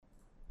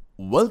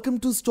Welcome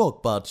to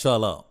Stock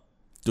Pathshala.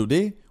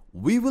 Today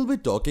we will be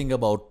talking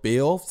about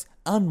payoffs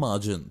and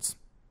margins.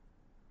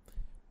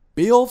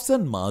 Payoffs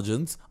and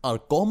margins are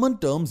common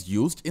terms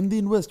used in the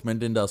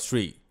investment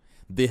industry.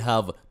 They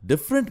have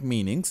different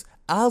meanings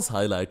as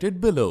highlighted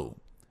below.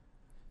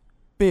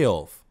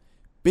 Payoff.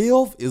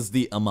 Payoff is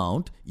the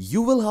amount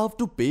you will have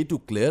to pay to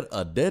clear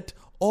a debt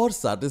or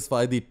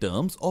satisfy the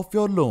terms of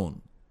your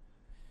loan.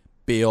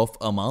 Payoff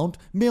amount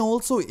may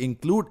also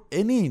include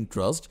any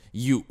interest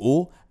you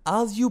owe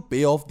as you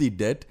pay off the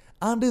debt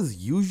and is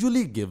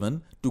usually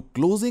given to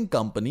closing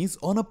companies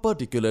on a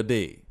particular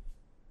day.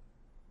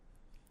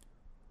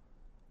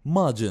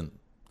 Margin.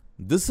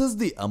 This is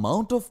the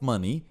amount of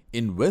money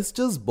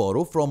investors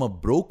borrow from a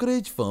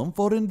brokerage firm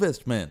for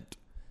investment.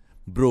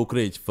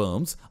 Brokerage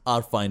firms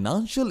are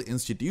financial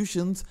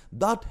institutions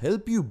that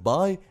help you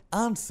buy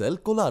and sell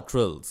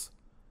collaterals.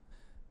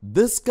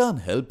 This can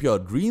help your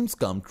dreams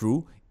come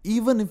true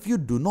even if you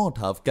do not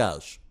have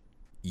cash.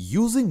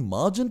 Using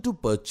margin to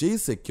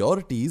purchase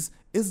securities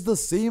is the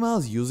same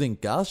as using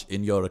cash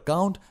in your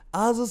account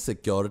as a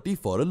security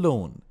for a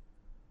loan.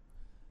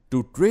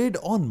 To trade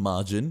on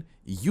margin,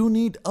 you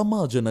need a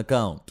margin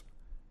account.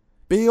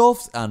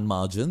 Payoffs and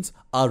margins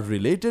are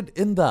related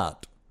in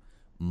that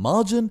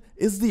margin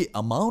is the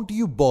amount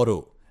you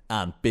borrow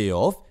and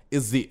payoff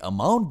is the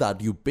amount that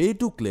you pay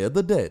to clear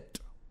the debt.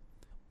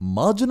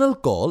 Marginal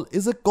call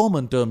is a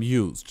common term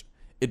used.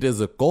 It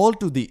is a call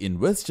to the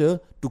investor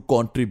to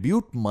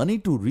contribute money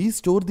to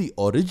restore the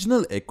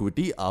original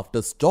equity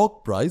after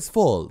stock price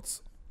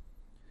falls.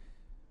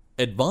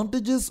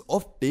 Advantages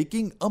of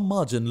taking a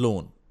margin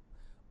loan.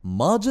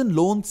 Margin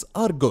loans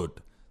are good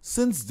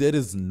since there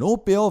is no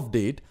payoff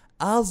date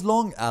as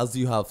long as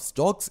you have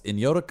stocks in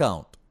your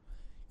account.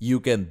 You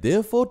can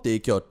therefore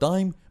take your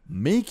time,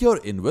 make your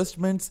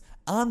investments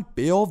and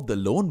pay off the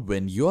loan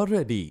when you are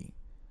ready.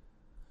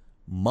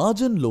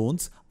 Margin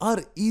loans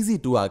are easy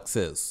to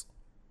access.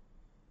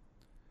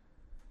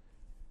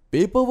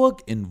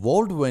 Paperwork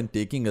involved when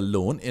taking a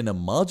loan in a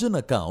margin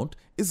account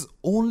is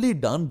only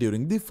done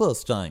during the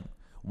first time.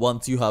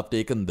 Once you have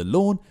taken the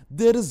loan,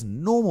 there is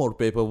no more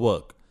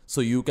paperwork, so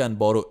you can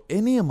borrow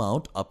any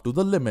amount up to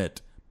the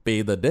limit,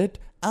 pay the debt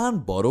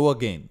and borrow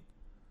again.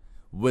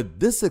 With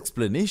this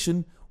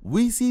explanation,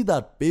 we see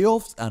that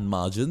payoffs and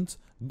margins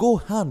go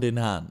hand in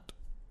hand.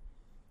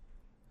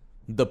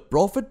 The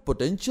profit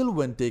potential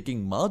when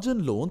taking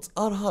margin loans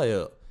are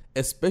higher,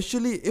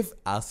 especially if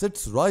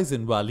assets rise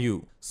in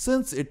value,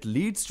 since it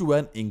leads to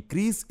an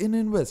increase in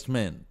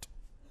investment.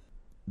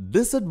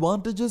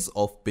 Disadvantages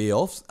of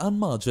payoffs and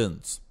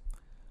margins.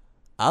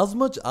 As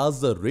much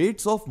as the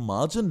rates of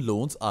margin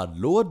loans are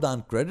lower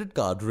than credit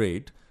card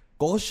rate,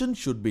 caution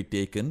should be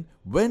taken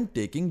when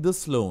taking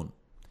this loan.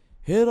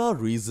 Here are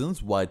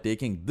reasons why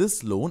taking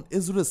this loan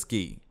is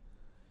risky.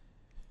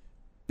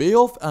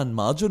 Payoff and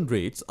margin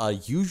rates are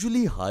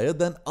usually higher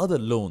than other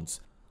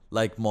loans,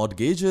 like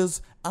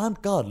mortgages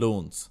and car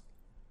loans.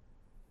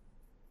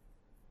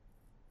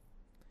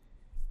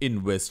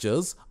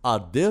 Investors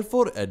are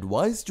therefore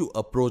advised to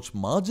approach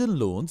margin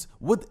loans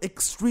with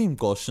extreme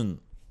caution.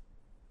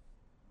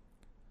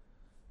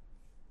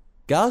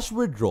 Cash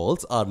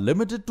withdrawals are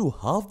limited to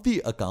half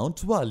the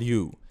account's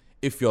value.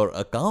 If your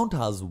account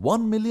has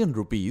 1 million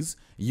rupees,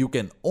 you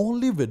can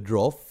only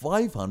withdraw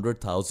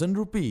 500,000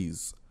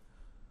 rupees.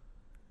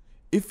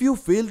 If you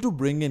fail to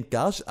bring in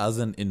cash as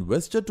an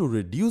investor to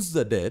reduce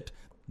the debt,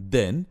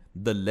 then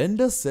the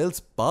lender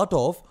sells part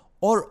of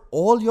or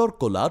all your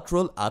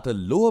collateral at a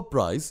lower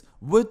price,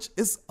 which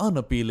is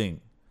unappealing.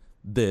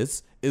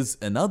 This is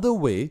another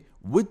way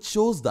which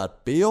shows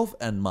that payoff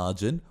and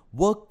margin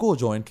work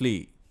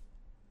conjointly.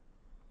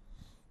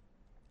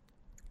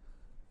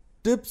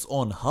 Tips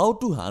on how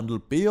to handle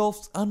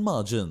payoffs and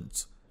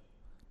margins.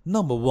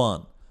 Number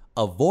 1.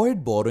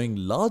 Avoid borrowing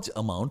large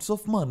amounts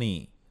of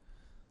money.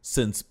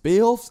 Since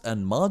payoffs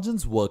and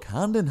margins work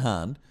hand in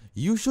hand,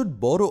 you should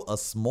borrow a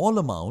small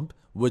amount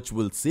which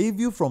will save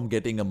you from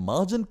getting a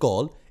margin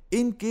call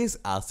in case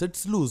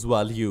assets lose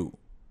value.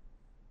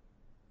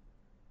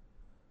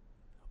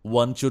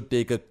 One should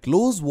take a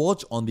close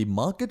watch on the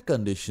market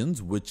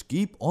conditions which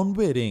keep on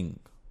varying.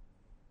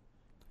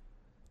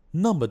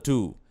 Number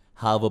 2.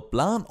 Have a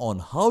plan on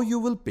how you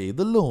will pay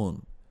the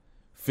loan.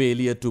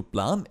 Failure to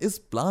plan is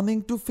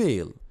planning to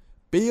fail.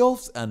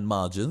 Payoffs and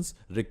margins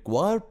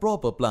require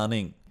proper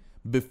planning.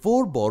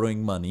 Before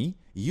borrowing money,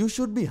 you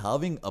should be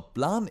having a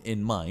plan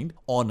in mind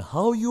on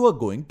how you are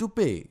going to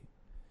pay.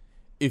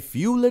 If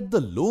you let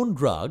the loan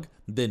drag,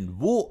 then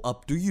woe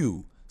up to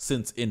you,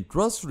 since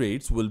interest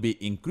rates will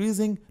be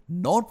increasing,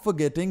 not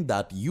forgetting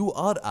that you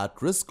are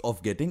at risk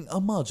of getting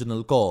a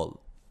marginal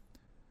call.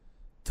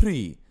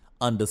 3.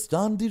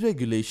 Understand the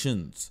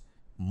regulations.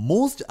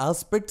 Most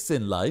aspects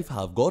in life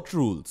have got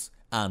rules,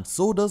 and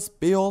so does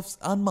payoffs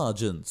and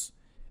margins.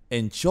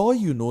 Ensure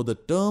you know the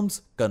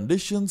terms,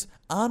 conditions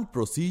and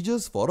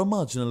procedures for a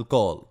marginal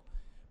call.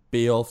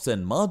 Payoffs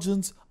and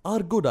margins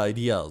are good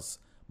ideas,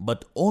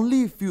 but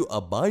only if you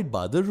abide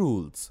by the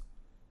rules.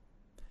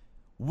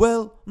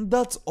 Well,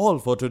 that's all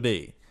for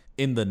today.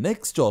 In the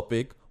next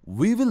topic,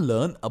 we will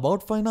learn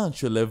about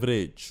financial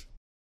leverage.